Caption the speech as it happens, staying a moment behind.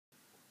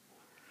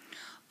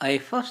I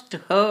first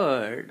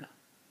heard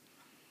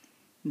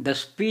the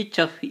speech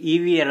of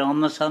E.V.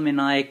 Ramasamy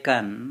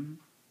Nayakan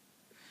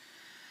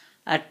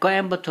at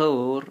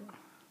Coimbatore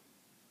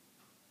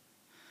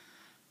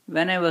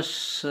when I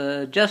was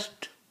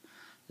just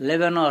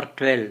 11 or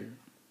 12.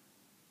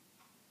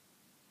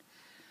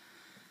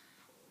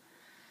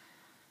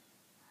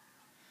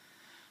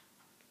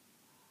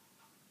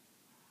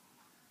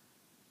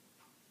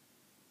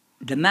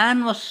 The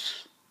man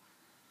was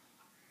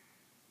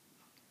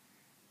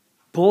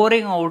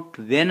pouring out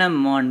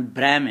venom on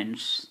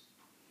Brahmins,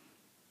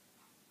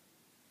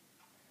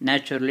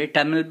 naturally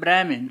Tamil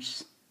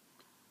Brahmins.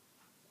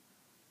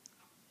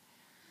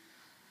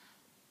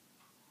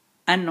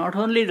 And not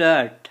only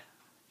that,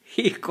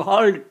 he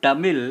called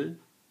Tamil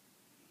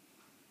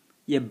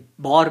a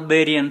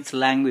barbarian's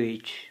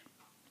language.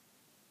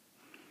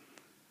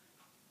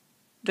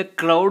 The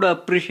crowd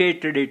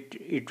appreciated it.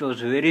 It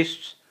was very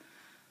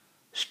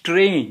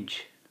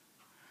strange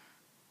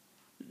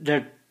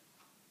that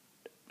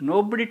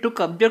nobody took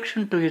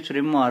objection to his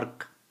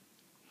remark.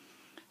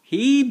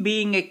 He,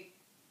 being a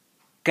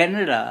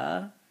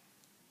Kannada,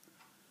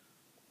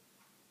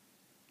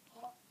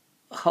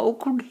 how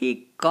could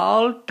he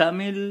call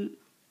Tamil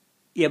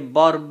a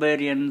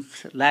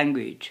barbarian's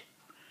language?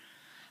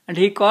 And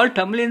he called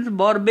Tamilians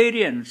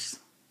barbarians.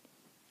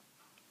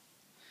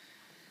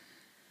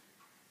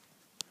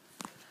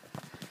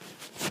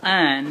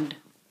 And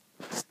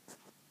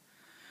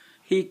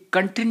he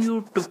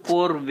continued to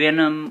pour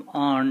venom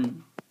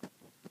on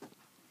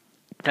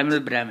Tamil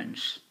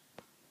Brahmins.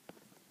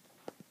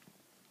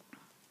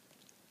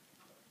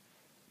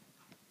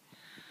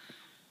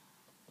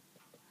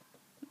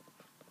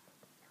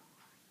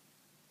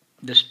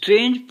 The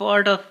strange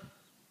part of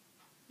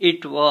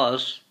it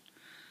was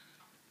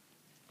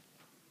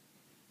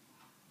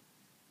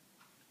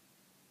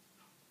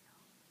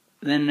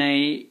when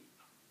I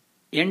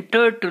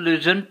entered to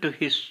listen to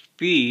his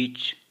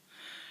speech,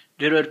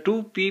 there were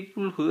two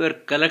people who were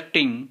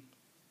collecting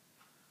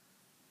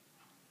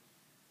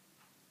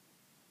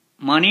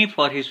money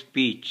for his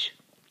speech.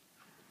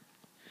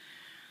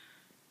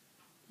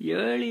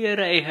 Earlier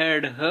I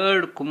had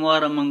heard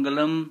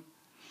Kumaramangalam,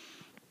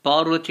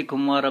 Parvati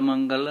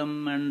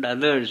Kumaramangalam and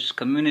others,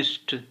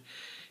 communist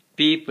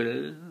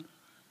people,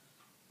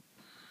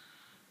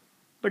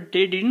 but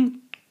they didn't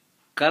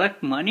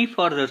collect money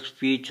for their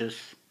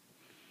speeches.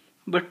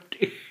 But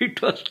it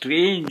was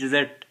strange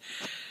that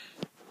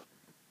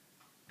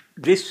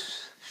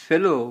this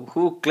fellow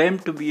who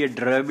claimed to be a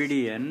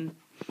Dravidian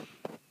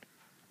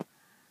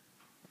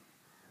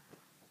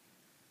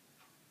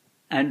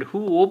and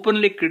who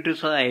openly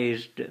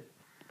criticized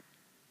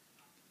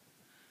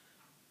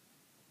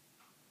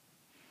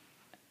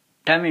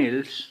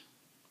Tamils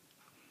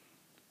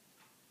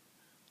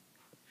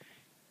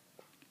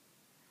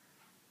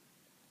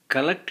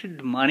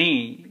collected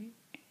money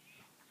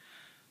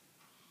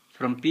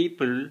from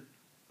people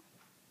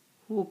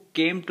who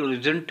came to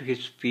listen to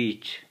his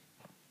speech,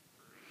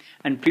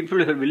 and people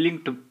were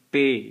willing to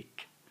pay it.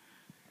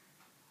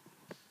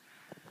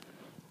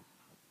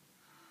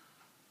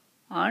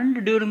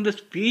 And during the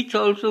speech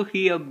also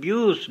he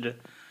abused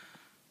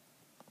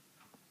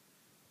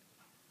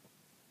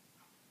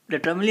the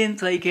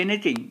Tamilians like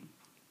anything.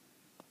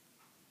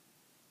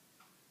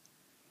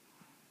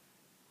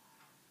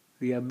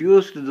 He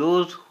abused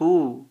those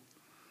who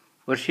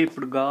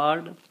worshipped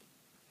God.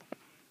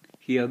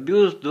 He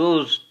abused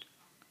those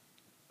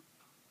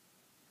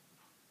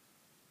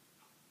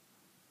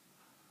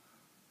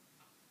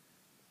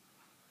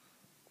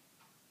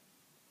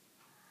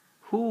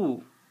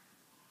who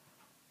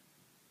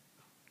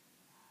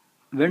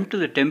went to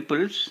the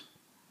temples.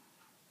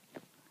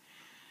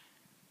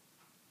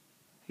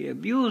 He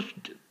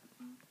abused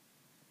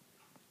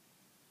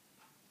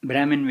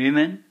Brahmin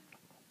women.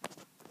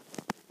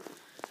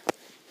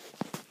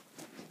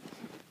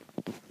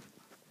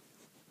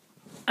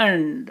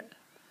 And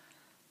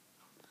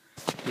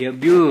he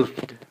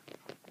abused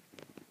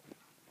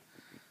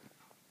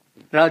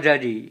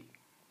Rajaji.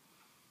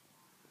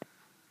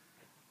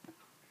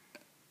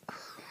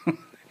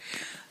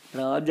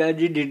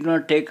 Rajaji did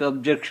not take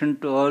objection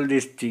to all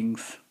these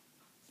things.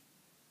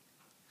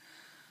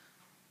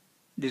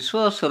 This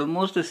was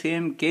almost the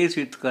same case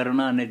with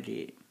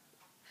Karunanidhi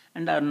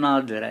and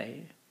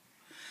Annadurai.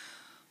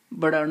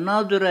 But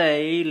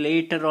Annadurai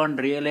later on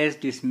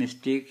realized this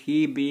mistake.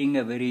 He, being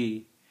a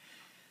very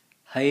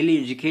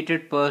highly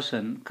educated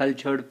person,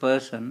 cultured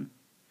person,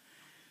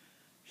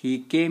 he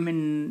came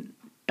in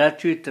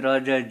touch with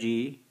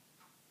Rajaji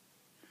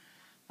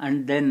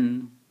and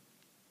then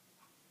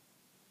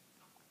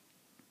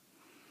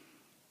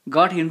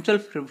got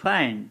himself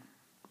refined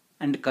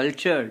and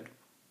cultured,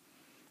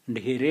 and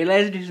he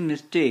realized his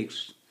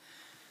mistakes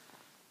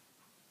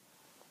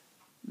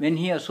when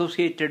he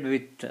associated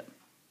with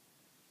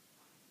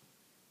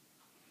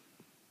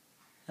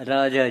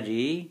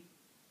Rajaji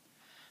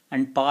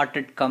and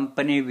parted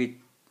company with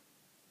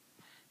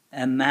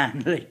a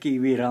man like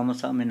E.V.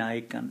 Ramasamy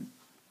Nayakan.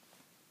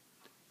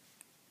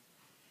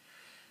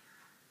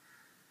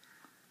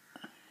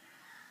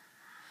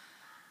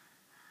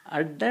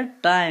 At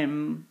that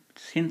time,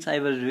 since I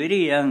was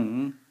very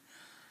young,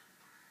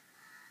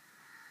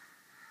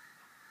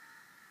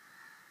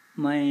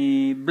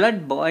 my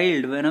blood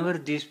boiled whenever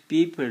these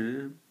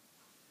people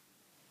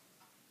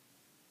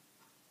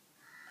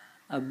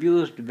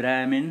abused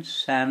Brahmins,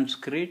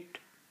 Sanskrit,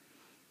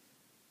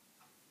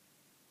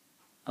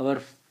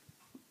 our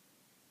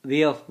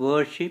way of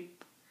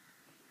worship,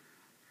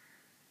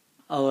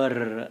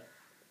 our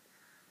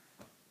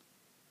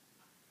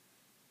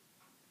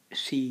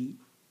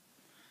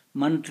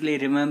monthly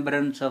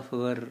remembrance of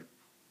our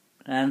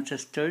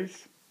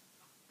ancestors.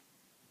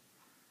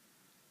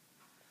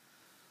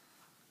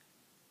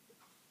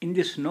 In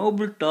this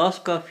noble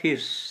task of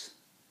his,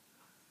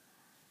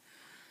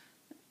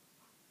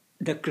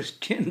 the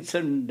Christians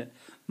and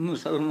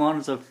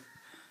Muslims of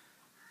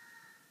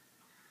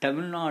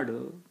Tamil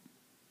Nadu,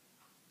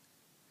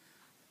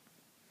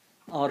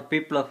 or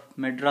people of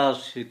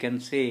Madras, you can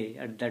say,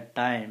 at that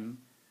time,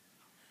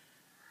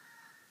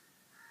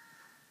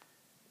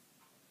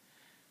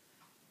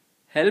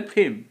 helped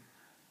him,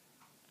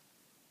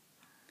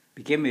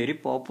 became very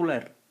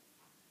popular.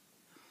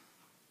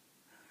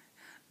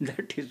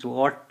 That is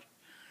what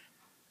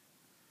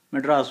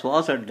Madras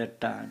was at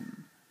that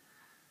time.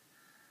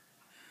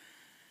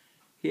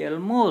 He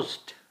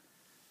almost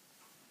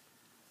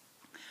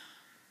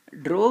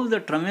drove the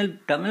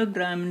Tamil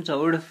Brahmins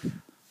out of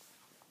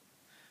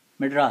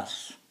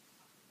Madras.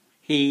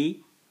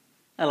 He,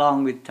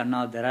 along with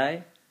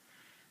Annadurai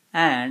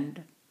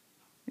and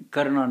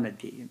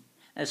Karunanidhi.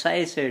 As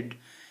I said,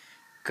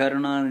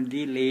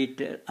 Karunanidhi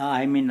later,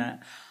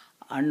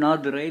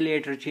 Annadurai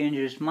later changed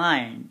his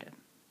mind.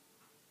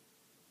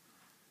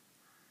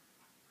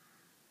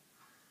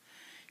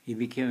 He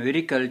became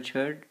very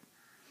cultured,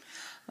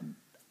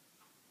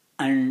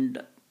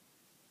 and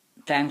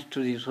thanks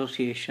to the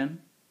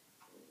association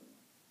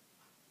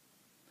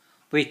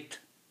with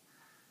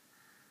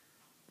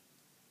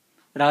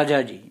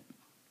Rajaji.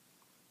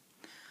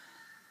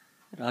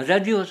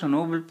 Rajaji was a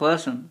noble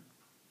person.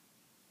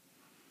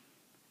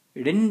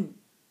 He didn't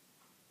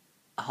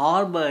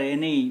harbor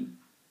any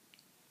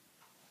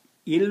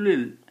ill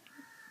will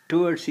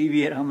towards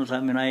C.V.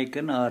 Ramasamy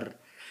Nayakan or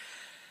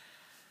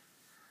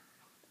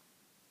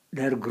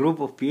their group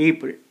of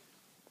people.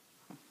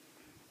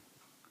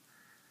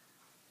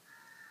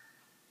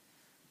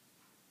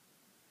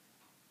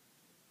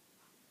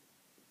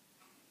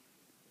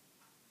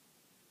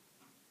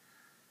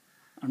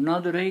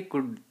 Annadurai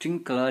could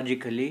think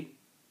logically.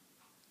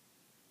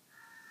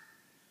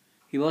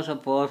 He was a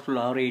powerful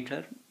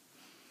orator,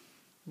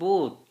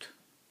 both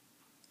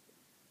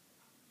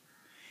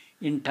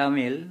in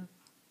Tamil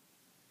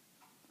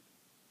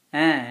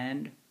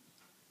and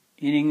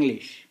in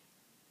English.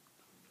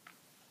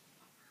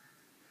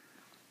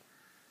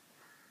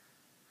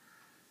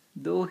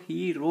 Though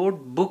he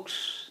wrote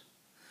books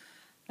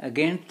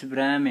against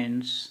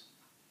Brahmins,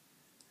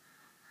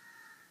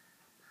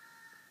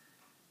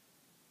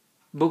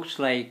 books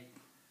like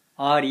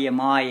Arya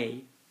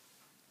Mayai,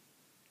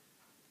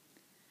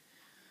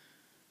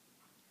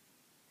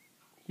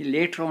 he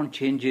later on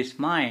changed his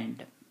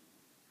mind.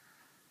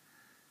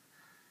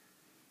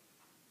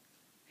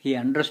 He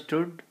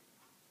understood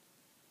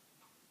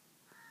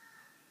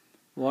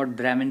what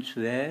Brahmins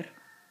were,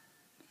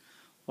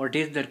 what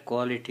is their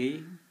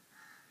quality,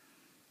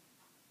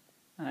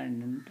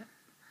 and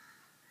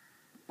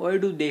why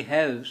do they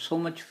have so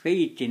much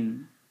faith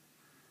in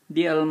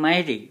the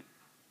Almighty.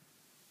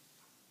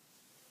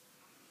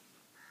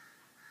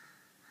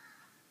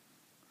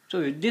 So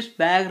with this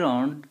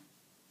background,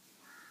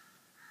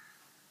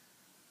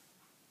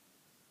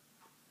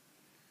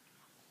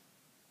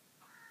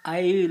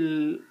 I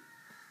will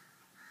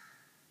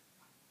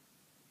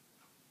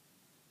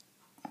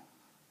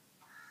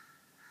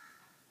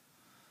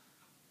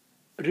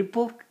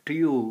report to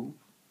you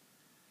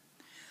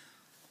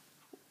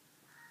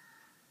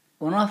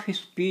one of his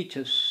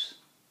speeches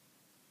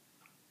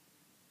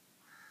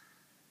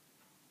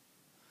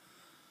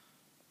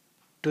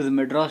to the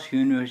Madras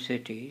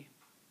University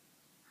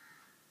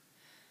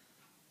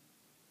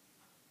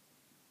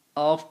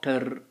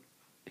after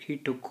he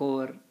took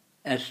over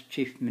as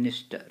Chief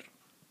Minister.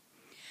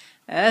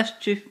 As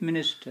Chief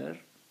Minister,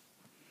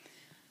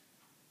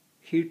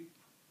 he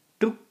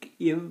took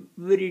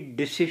every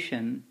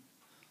decision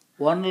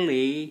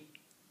only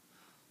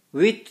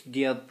with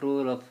the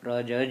approval of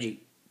Rajaji.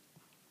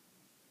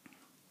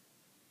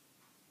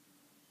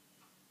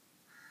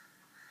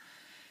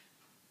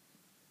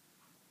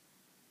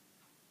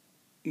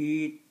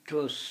 It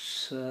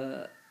was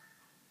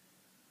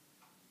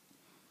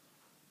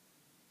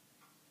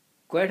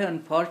quite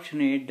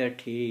unfortunate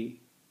that he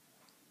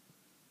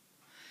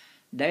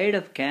died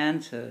of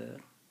cancer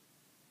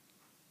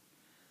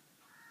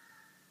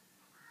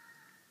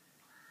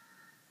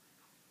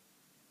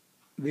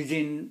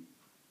within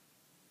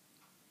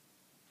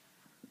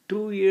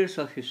 2 years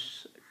of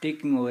his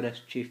taking over as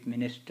Chief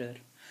Minister.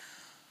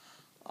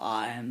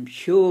 I am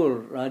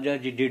sure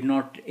Rajaji did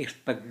not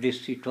expect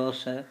this. It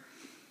was a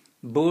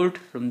bolt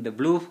from the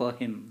blue for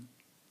him.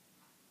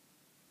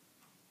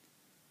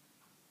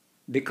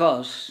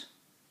 because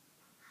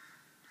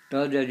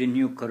Rajaji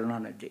knew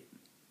Karunanidhi.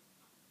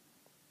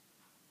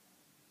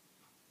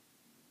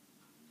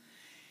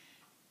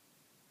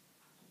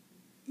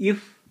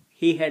 If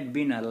he had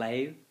been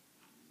alive,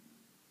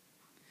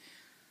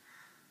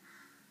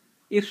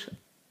 if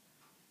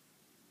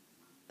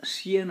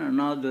C.N.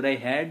 Annadurai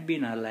had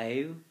been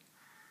alive,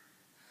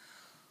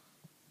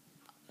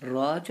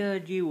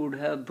 Rajaji would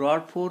have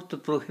brought forth the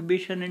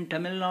prohibition in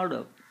Tamil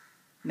Nadu.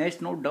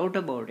 There's no doubt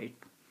about it.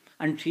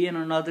 And C.N.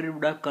 Annadurai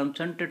would have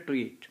consented to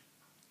it.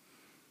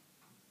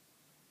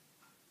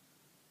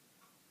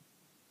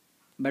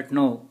 But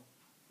no,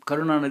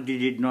 Karunanidhi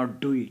did not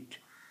do it.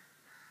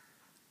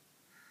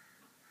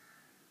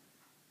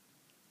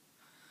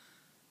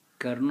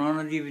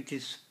 Karunanidhi, with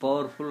his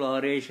powerful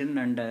oration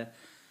and a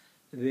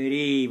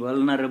very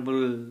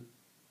vulnerable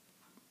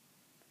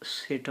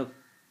set of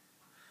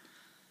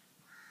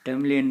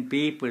Tamilian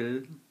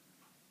people,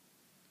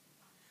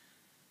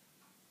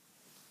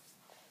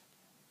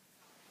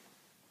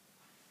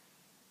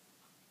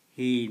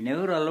 he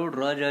never allowed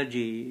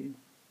Rajaji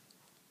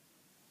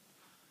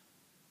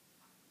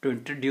to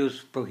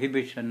introduce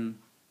prohibition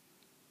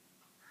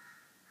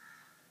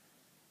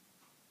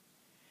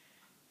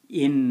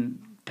in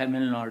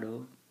Tamil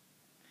Nadu,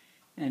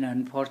 and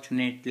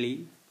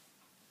unfortunately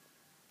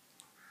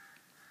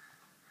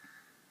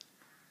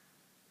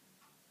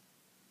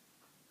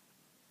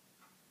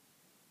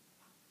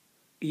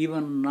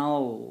even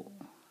now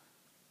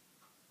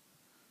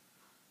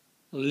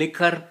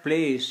liquor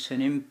plays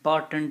an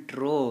important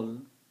role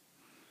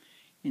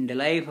in the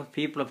life of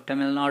people of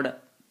Tamil Nadu.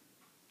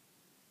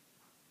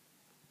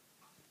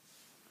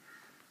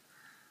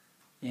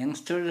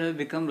 Youngsters have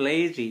become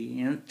lazy,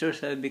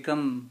 youngsters have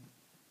become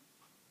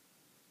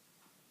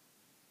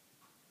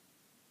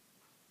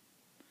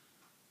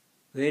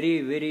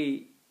very,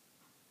 very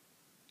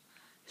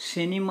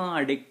cinema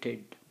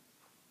addicted.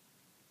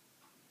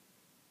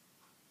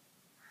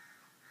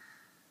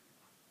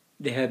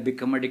 They have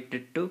become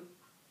addicted to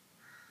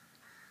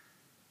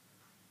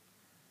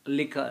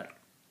liquor.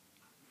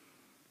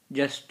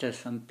 Just as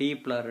some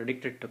people are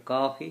addicted to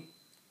coffee,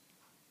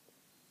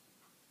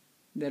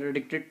 they are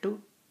addicted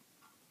to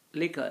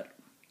liquor.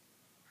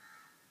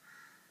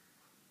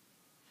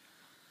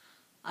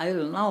 I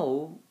will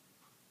now,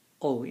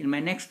 in my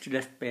next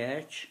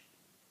dispatch,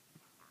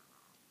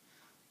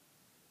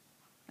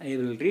 I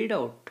will read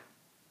out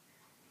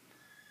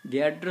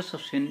the address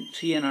of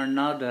C.N.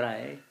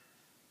 Annadurai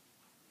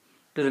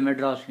to the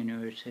Madras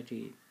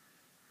University.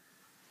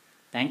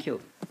 Thank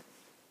you.